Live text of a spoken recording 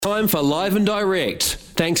Time for Live and Direct,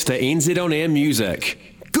 thanks to NZ On Air Music.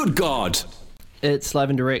 Good God! It's Live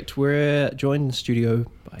and Direct. We're joined in the studio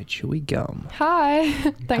by Chewy Gum. Hi,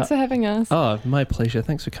 thanks for having us. Oh, my pleasure.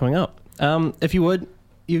 Thanks for coming up. If you would,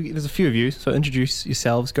 there's a few of you, so introduce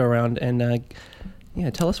yourselves, go around and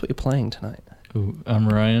tell us what you're playing tonight. Ooh, I'm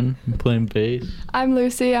Ryan. I'm playing bass. I'm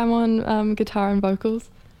Lucy. I'm on guitar and vocals.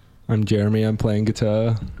 I'm Jeremy. I'm playing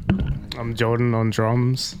guitar. I'm Jordan on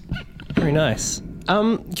drums. Very nice.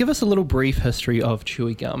 Give us a little brief history of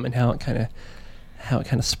Chewy Gum and how it kind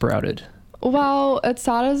of sprouted. Well, it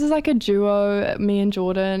started as like a duo, me and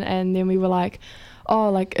Jordan, and then we were like,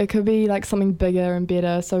 it could be like something bigger and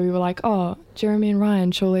better. So we were like, Jeremy and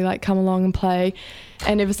Ryan surely like come along and play.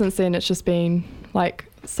 And ever since then, it's just been like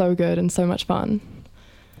so good and so much fun.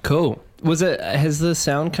 Cool. Has the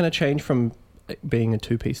sound kind of changed from being a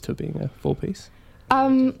two-piece to being a four-piece?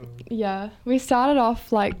 Yeah, we started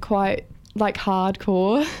off like quite like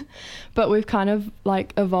hardcore, but we've kind of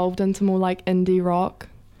like evolved into more like indie rock.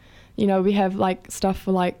 You know, we have like stuff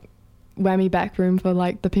for like whammy back room for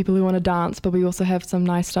like the people who want to dance, but we also have some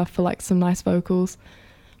nice stuff for like some nice vocals.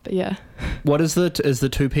 But yeah. What is the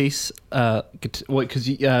two-piece? Because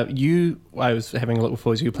I was having a look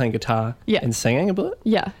before, so you were playing guitar and singing a bit?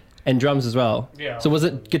 Yeah. And drums as well. Yeah. So was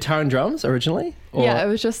it guitar and drums originally? Or? Yeah, it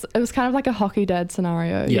was kind of like a Hockey Dad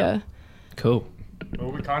scenario. Yeah. Cool.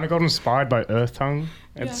 Well, we kind of got inspired by Earth Tongue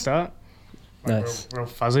at the start. Like nice. Real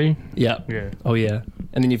fuzzy. Yeah. Yeah. Oh yeah.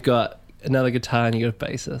 And then you've got another guitar and you got a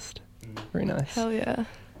bassist. Very nice. Hell yeah.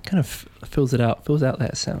 Kind of fills out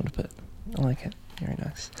that sound, but I like it. Very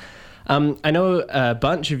nice. I know a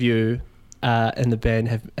bunch of you in the band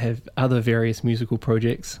have other various musical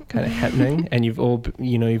projects kind of happening, and you've all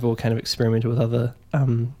kind of experimented with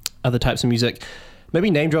other types of music. Maybe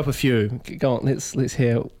name drop a few. Go on, let's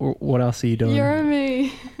hear what else are you doing. You're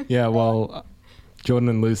me. Yeah, well, Jordan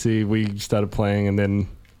and Lucy, we started playing, and then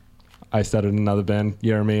I started another band,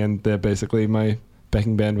 Jeremy, and they're basically my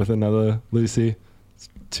backing band with another Lucy. It's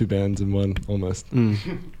two bands in one almost.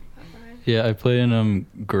 Yeah, I play in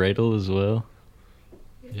Gradle as well.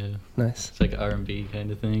 Yeah, nice. It's like R&B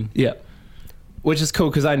kind of thing. Yeah, which is cool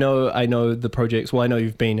because I know the projects. Well, I know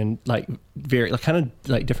you've been in like very kind of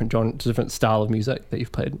like different different style of music that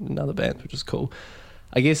you've played in other bands, which is cool.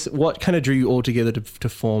 I guess what kind of drew you all together to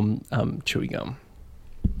form Chewy Gum?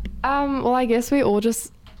 Well, I guess we all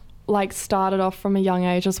just like started off from a young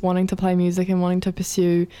age just wanting to play music and wanting to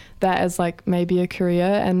pursue that as like maybe a career,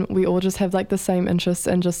 and we all just have like the same interests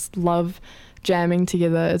and just love jamming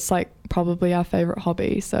together. It's like probably our favorite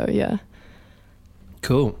hobby, so yeah.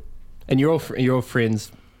 Cool. And you're all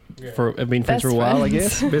friends have been friends for a while, I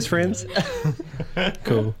guess. Best friends.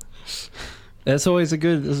 Cool. That's always a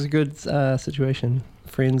good situation.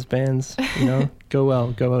 Friends, bands, go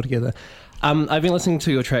well together. I've been listening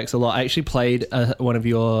to your tracks a lot. I actually played one of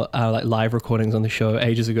your like live recordings on the show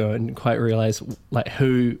ages ago and didn't quite realize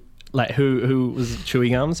who was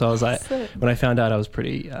Chewy Gum. So I was like, when I found out, I was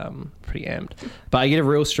pretty amped. But I get a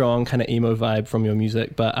real strong kind of emo vibe from your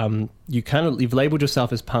music. But you've labeled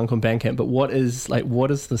yourself as punk on Bandcamp. But what is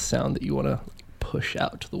the sound that you want to push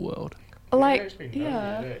out to the world? Like,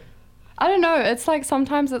 yeah. I don't know. It's like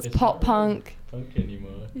sometimes it's pop punk. Punk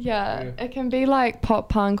anymore. Yeah, it can be like pop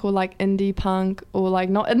punk or like indie punk or like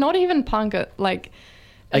not even punk. Like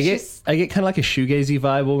I get kind of like a shoegazy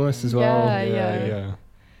vibe almost as well. Yeah.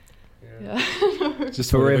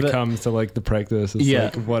 Just whenever it comes to like the practice, it's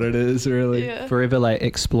like what it is really. Yeah. Forever like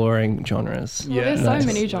exploring genres. Well, there's so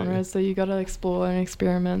many genres, so you got to explore and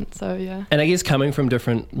experiment. So yeah. And I guess coming from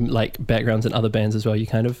different like backgrounds in other bands as well, you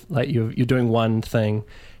kind of like you're doing one thing.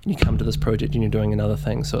 And you come to this project and you're doing another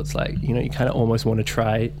thing, so it's like you kind of almost want to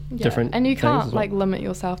try different. And you can't well. like limit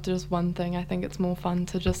yourself to just one thing. I think it's more fun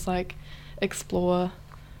to just like explore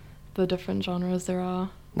the different genres there are.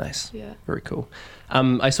 Nice. Yeah. Very cool.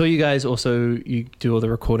 I saw you guys also. You do all the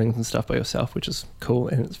recordings and stuff by yourself, which is cool,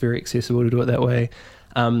 and it's very accessible to do it that way.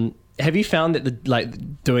 Have you found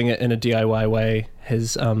that doing it in a DIY way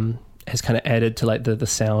has kind of added to like the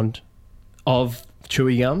sound of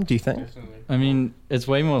Chewy Gum? Do you think? Definitely. I mean, it's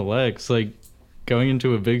way more lax. Like, going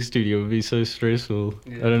into a big studio would be so stressful.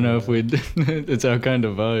 Yeah, I don't know if we'd... it's our kind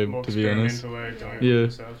of vibe, more to be honest.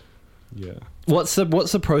 Yeah. What's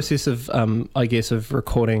the process of, I guess, of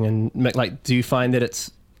recording and... Like, do you find that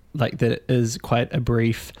it's... Like, that it is quite a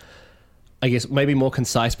brief... I guess, maybe more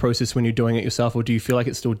concise process when you're doing it yourself, or do you feel like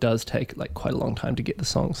it still does take, like, quite a long time to get the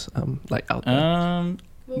songs, like, out there?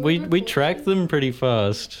 We track them pretty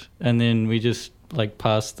fast, and then we just... like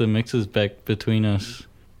pass the mixes back between us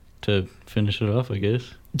to finish it off, I guess.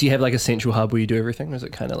 do you have like a central hub where you do everything, or is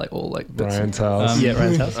it kind of like all like bits Ryan's house. Yeah,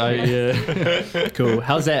 Ryan's house. Yeah. Cool.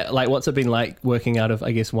 How's that? Like, what's it been like working out of,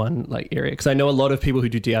 I guess, one like area? Because I know a lot of people who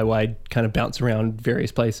do DIY kind of bounce around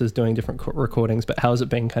various places doing different recordings. But how's it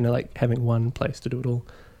been, kind of like having one place to do it all?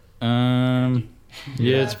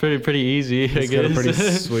 Yeah, it's pretty easy. I It's guess. got a pretty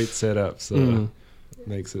sweet setup, so Mm.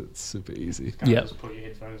 makes it super easy. Kind of Yep. just put your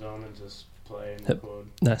headphones on and just play and Yep. record.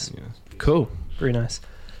 Nice. Yeah. Cool. Very nice.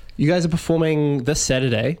 You guys are performing this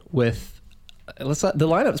Saturday with. The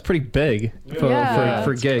lineup's pretty big for Yeah. a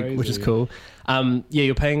It's gig, which is crazy. cool. Yeah,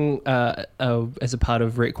 you're playing as a part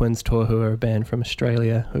of Requin's tour, who are a band from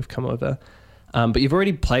Australia who've come over. But you've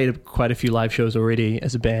already played quite a few live shows already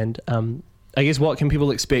as a band. I guess what can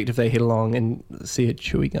people expect if they head along and see a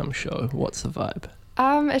Chewy Gum show? What's the vibe?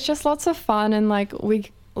 It's just lots of fun, and I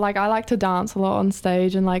like to dance a lot on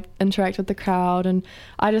stage and like interact with the crowd, and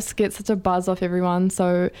I just get such a buzz off everyone.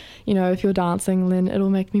 So, you know, if you're dancing, then it'll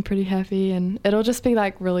make me pretty happy, and it'll just be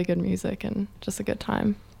like really good music and just a good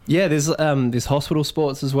time. Yeah, there's Hospital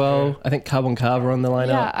Sports as well. Yeah. I think Carbon Carver on the lineup.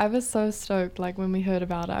 Yeah, I was so stoked. Like when we heard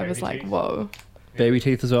about it, I was Baby like, Teeth. whoa. Baby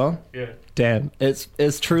Teeth as well. Yeah. Damn,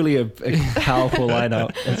 it's truly a powerful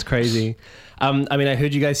lineup. It's crazy. I mean, I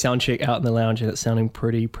heard you guys sound check out in the lounge, and it's sounding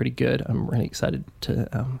pretty good. I'm really excited to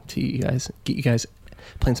get you guys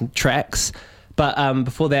playing some tracks. But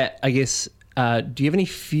before that, I guess, do you have any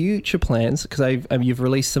future plans? Because you've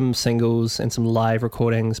released some singles and some live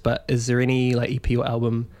recordings, but is there any like EP or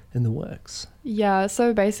album in the works? Yeah,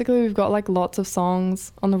 so basically we've got like lots of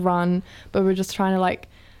songs on the run, but we're just trying to like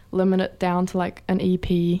limit it down to like an EP,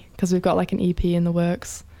 because we've got like an EP in the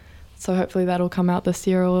works. So hopefully that'll come out this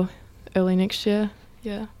year or early next year.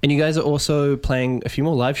 Yeah. And you guys are also playing a few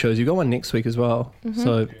more live shows. You've got one next week as well. Mhm.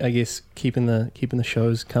 So I guess keeping the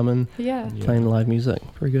shows coming, Yeah. playing the live music.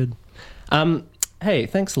 Very good. Hey,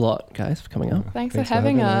 thanks a lot, guys, for coming up. Thanks for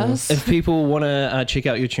having us. If people want to check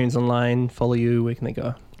out your tunes online, follow you, where can they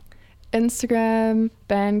go? Instagram,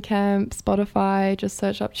 Bandcamp, Spotify, just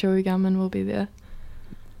search up Chewy Gum and we'll be there.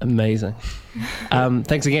 Amazing.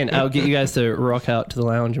 Thanks again. I'll get you guys to rock out to the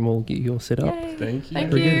lounge and we'll get you all set up. Yay. Thank you. Thank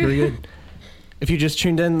Very good, you. very good. If you just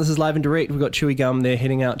tuned in, this is Live and Direct. We've got Chewy Gum. They're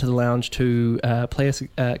heading out to the lounge to play us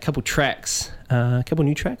a couple tracks, a couple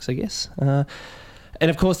new tracks, I guess. And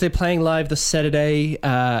of course, they're playing live this Saturday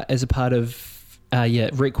as a part of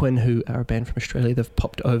Requin, who are a band from Australia. They've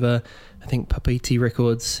popped over. I think Papiti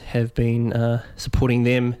Records have been supporting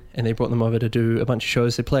them, and they brought them over to do a bunch of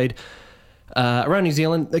shows. They played around New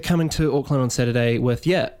Zealand. They're coming to Auckland on Saturday with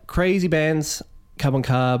crazy bands, Carbon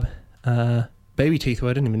Carb, Baby Teeth, who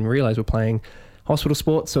I didn't even realise were playing, Hospital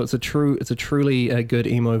Sports. So it's a truly good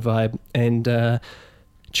emo vibe, and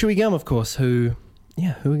Chewy Gum, of course, who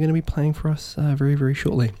are going to be playing for us very, very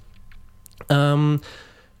shortly. Very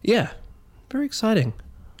exciting.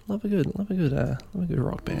 Love a good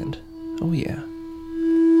rock band. Oh yeah.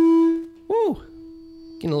 Woo!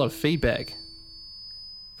 Getting a lot of feedback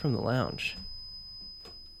from the lounge.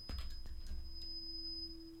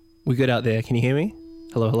 We good out there? Can you hear me?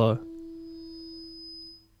 Hello.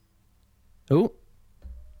 Oh.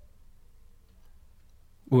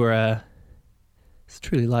 We're it's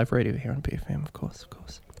truly live radio here on BFM, of course.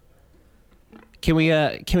 Can we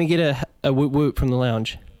get a whoop whoop from the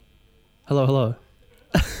lounge? Hello.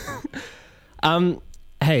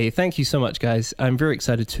 Hey, thank you so much, guys. I'm very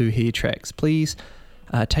excited to hear your tracks. Please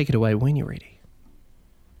take it away when you're ready.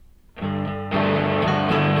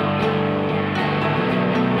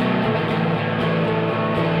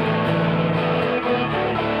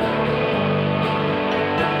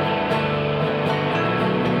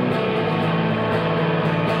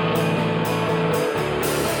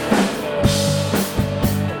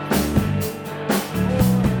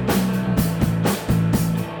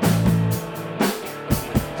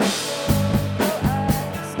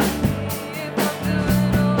 If I'm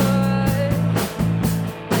doing alright.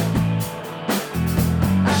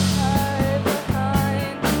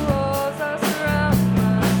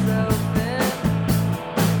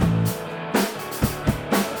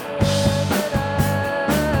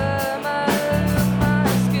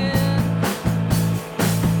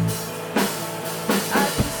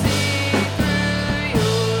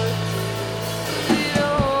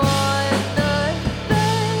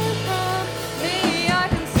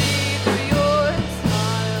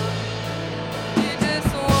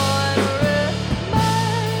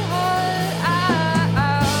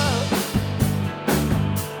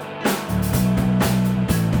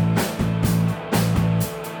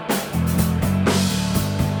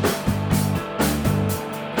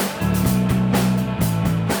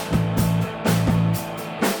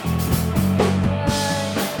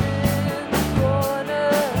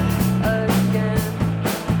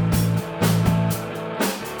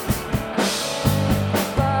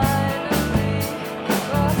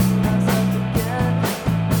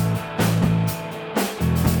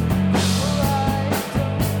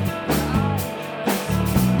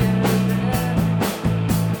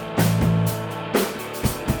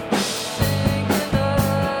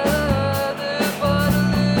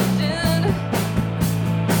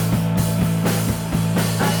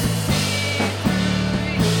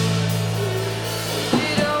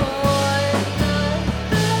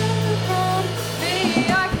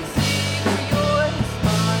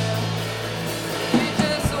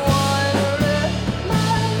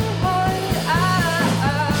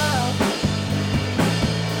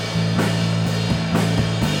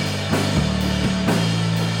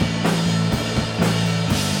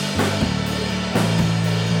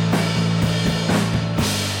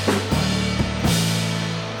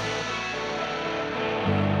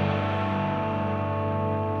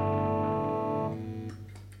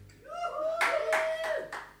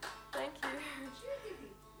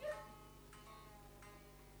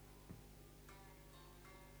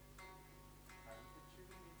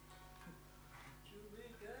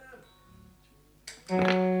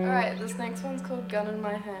 Alright, this next one's called Gun in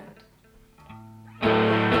My Hand.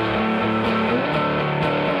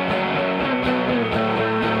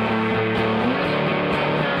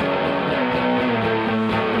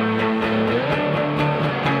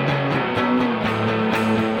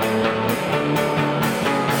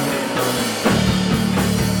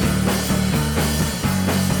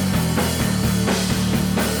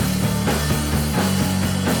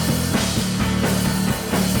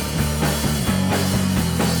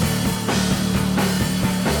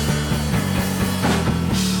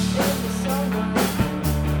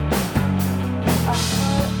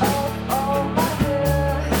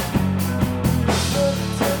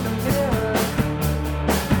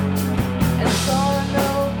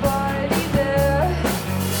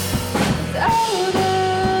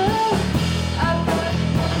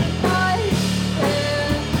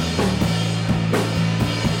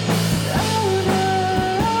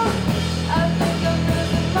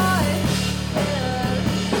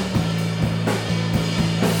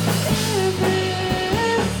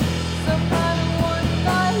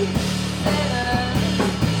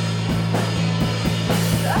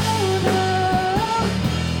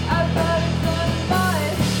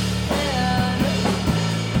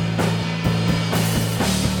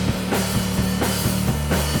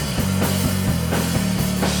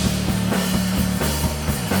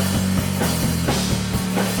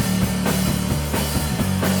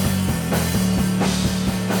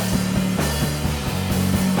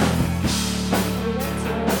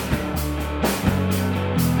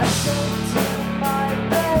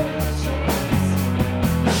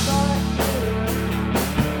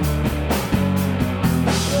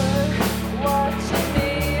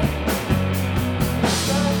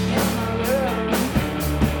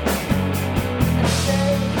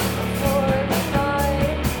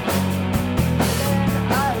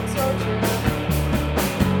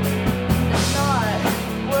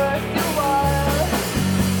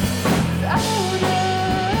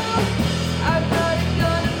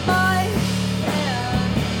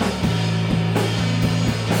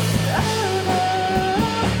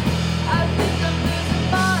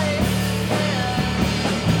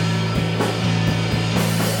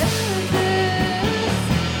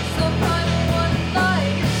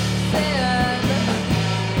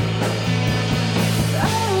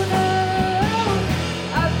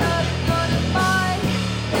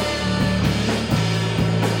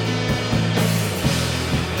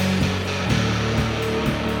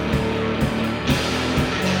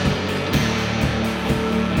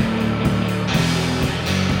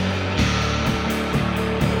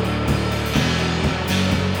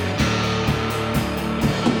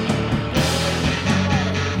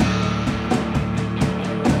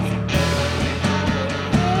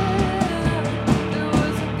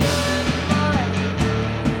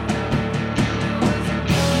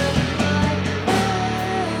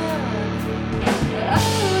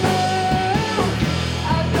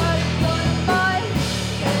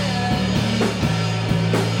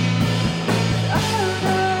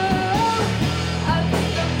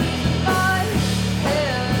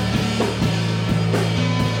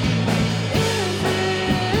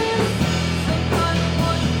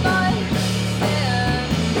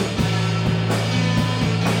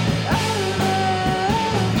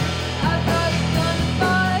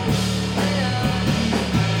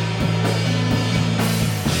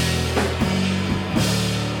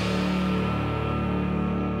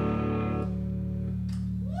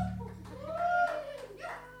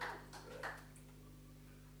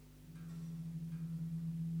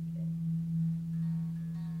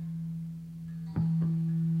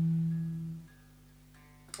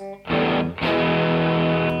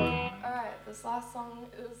 Alright, this last song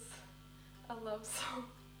is a love song.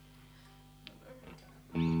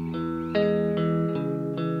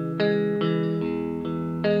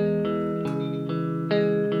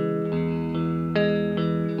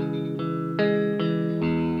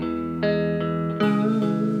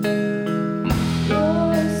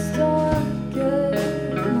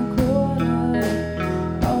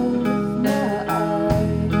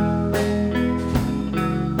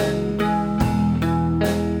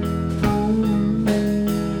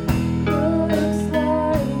 Looks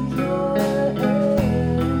like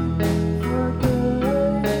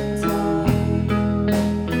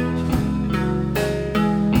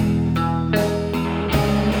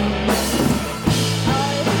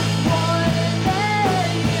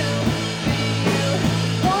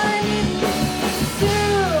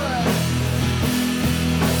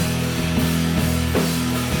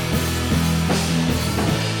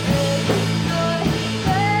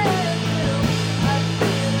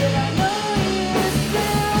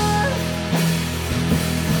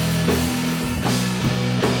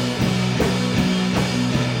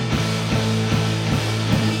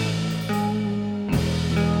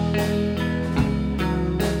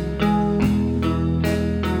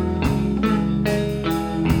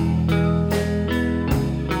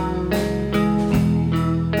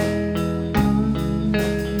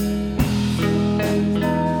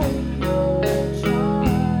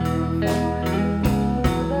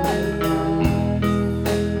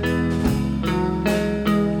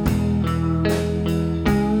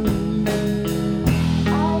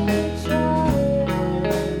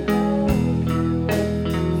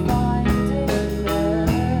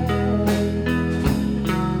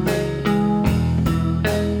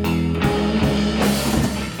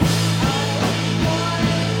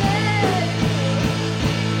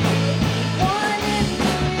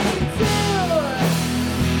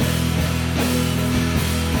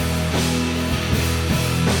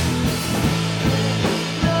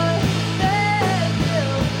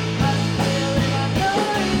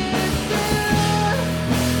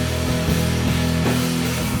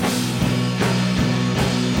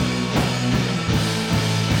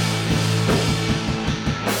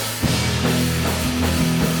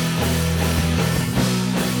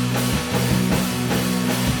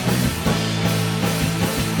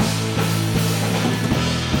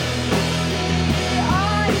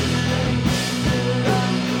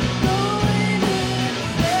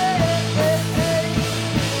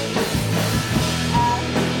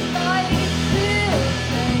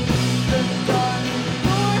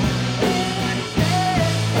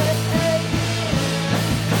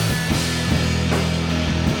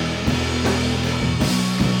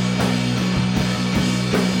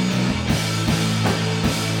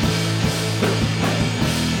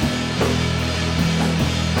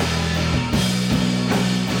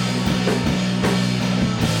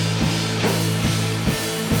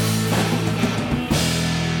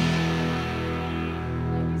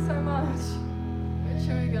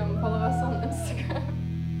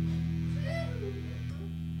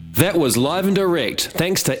That was live and direct,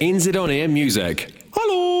 thanks to NZ On Air Music.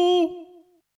 Hello!